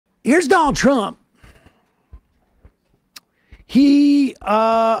Here's Donald Trump. He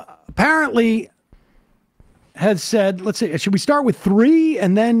apparently has said, let's see, should we start with 3?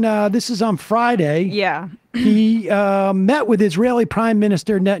 And then this is on Friday. Yeah. He met with Israeli Prime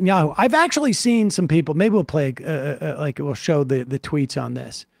Minister Netanyahu. I've actually seen some people, maybe we'll play, we'll show the tweets on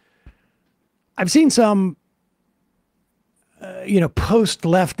this. I've seen some,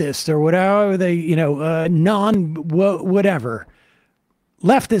 post-leftists or whatever they, whatever.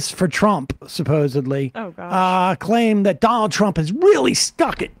 Leftists for Trump, supposedly, claim that Donald Trump has really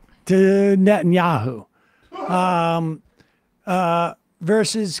stuck it to Netanyahu.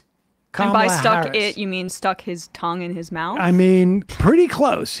 Versus Kamala And by stuck Harris. it, you mean stuck his tongue in his mouth? I mean, pretty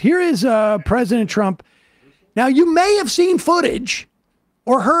close. Here is President Trump. Now, you may have seen footage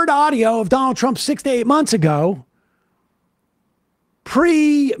or heard audio of Donald Trump 6 to 8 months ago,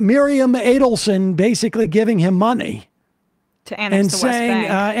 pre-Miriam Adelson basically giving him money. To annex the West Bank.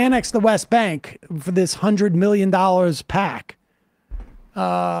 Annex the West Bank for this $100 million pack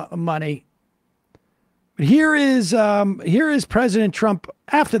money. But here is President Trump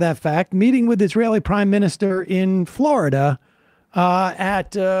after that fact, meeting with Israeli Prime Minister in Florida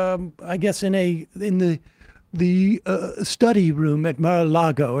at I guess in the study room at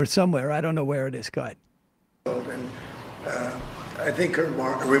Mar-a-Lago or somewhere. I don't know where it is. Go ahead. And, I think her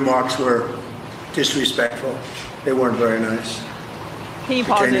remarks were disrespectful. They weren't very nice. Can you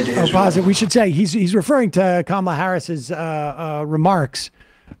pause it? Oh, pause it. We should say he's referring to Kamala Harris's remarks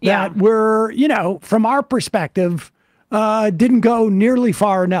that were, from our perspective, didn't go nearly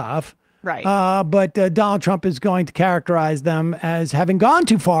far enough. Right. But Donald Trump is going to characterize them as having gone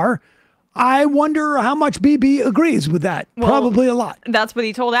too far. I wonder how much BB agrees with that. Well, probably a lot. That's what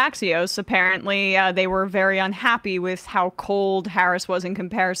he told Axios. Apparently, they were very unhappy with how cold Harris was in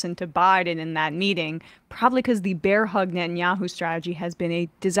comparison to Biden in that meeting, probably because the bear hug Netanyahu strategy has been a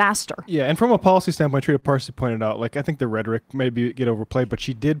disaster. Yeah, and from a policy standpoint, Trita Parsi pointed out, I think the rhetoric maybe get overplayed, but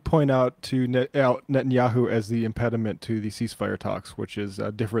she did point out to Netanyahu as the impediment to the ceasefire talks, which is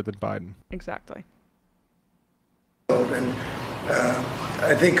different than Biden. Exactly. And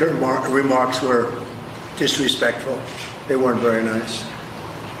I think her remarks were disrespectful. They weren't very nice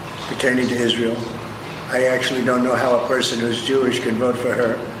pertaining to Israel. I actually don't know how a person who's Jewish can vote for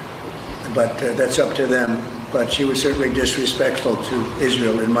her, but that's up to them. But she was certainly disrespectful to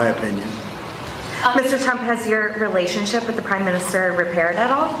Israel, in my opinion. Mr. Trump, has your relationship with the Prime Minister repaired at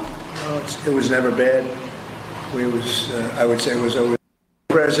all? No, it was never bad. I would say it was always.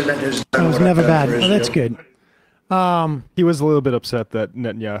 The president has done. It was never bad. Oh, that's good. He was a little bit upset that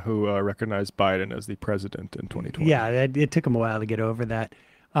Netanyahu recognized Biden as the president in 2020. Yeah, it took him a while to get over that.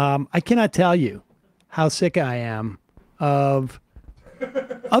 I cannot tell you how sick I am of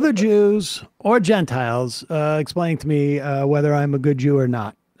other Jews or Gentiles explaining to me whether I'm a good Jew or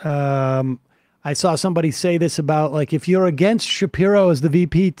not. I saw somebody say this about, if you're against Shapiro as the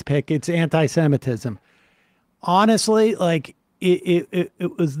VP pick, it's anti-Semitism. Honestly, it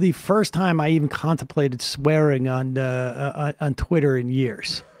was the first time I even contemplated swearing on Twitter in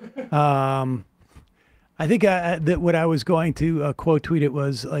years. I think that what I was going to quote tweet it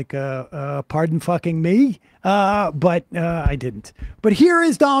was pardon fucking me, but I didn't. But here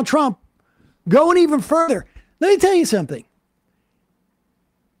is Donald Trump going even further. Let me tell you something.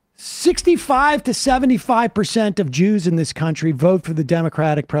 65 to 75% of Jews in this country vote for the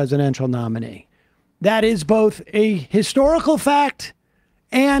Democratic presidential nominee. That is both a historical fact,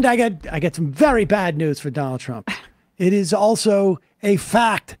 and I get some very bad news for Donald Trump. It is also a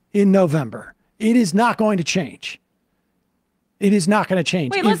fact in November. It is not going to change. It is not going to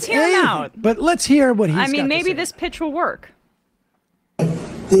change. Wait, let's hear him out. But let's hear what he's got to say. Maybe this pitch will work.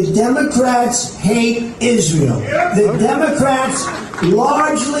 The Democrats hate Israel. The Democrats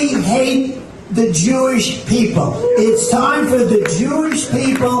largely hate the Jewish people. It's time for the Jewish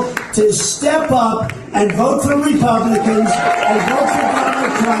people to step up and vote for Republicans and vote for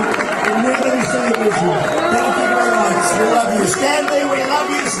Donald Trump, and we're going to save Israel. Thank you very much. We love you, Stanley. We love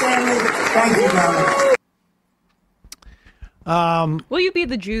you, Stanley. Thank you, Donald. Will you be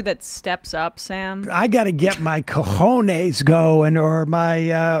the Jew that steps up, Sam? I got to get my cojones going, or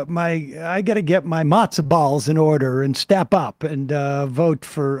I got to get my matzo balls in order and step up and vote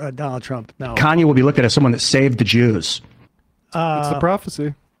for Donald Trump. No, Kanye will be looked at as someone that saved the Jews. It's the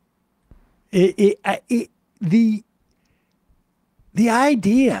prophecy. The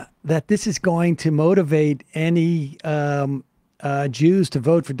idea that this is going to motivate any Jews to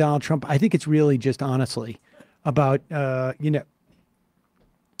vote for Donald Trump, I think it's really just honestly about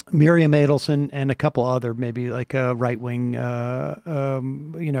Miriam Adelson and a couple other maybe right-wing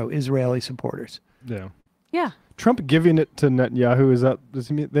Israeli supporters. Yeah. Yeah. Trump giving it to Netanyahu, does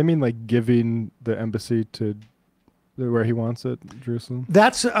he mean, they mean like giving the embassy to where he wants it, Jerusalem?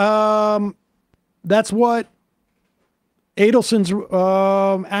 That's what Adelson's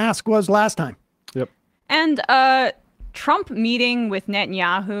ask was last time. Yep. And Trump meeting with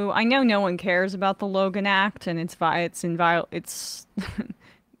Netanyahu. I know no one cares about the Logan Act, and it's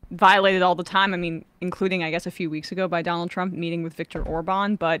violated all the time. I mean, including, I guess, a few weeks ago by Donald Trump meeting with Viktor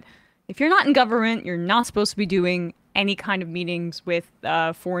Orban. But if you're not in government, you're not supposed to be doing any kind of meetings with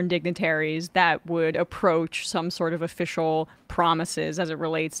foreign dignitaries that would approach some sort of official promises as it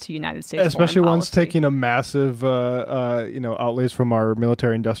relates to United States especially foreign ones policy. taking a massive outlays from our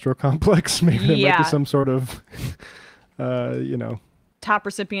military industrial complex. Maybe there might be some sort of top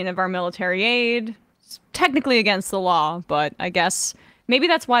recipient of our military aid. It's technically against the law, but I guess maybe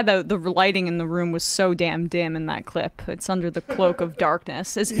that's why the lighting in the room was so damn dim in that clip. It's under the cloak of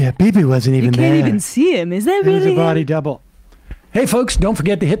darkness. Yeah, Bibi wasn't even there. You can't even see him. Is that It was really a body him? double. Hey, folks, don't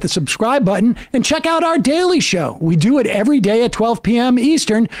forget to hit the subscribe button and check out our daily show. We do it every day at 12 p.m.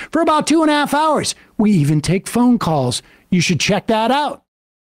 Eastern for about 2.5 hours. We even take phone calls. You should check that out.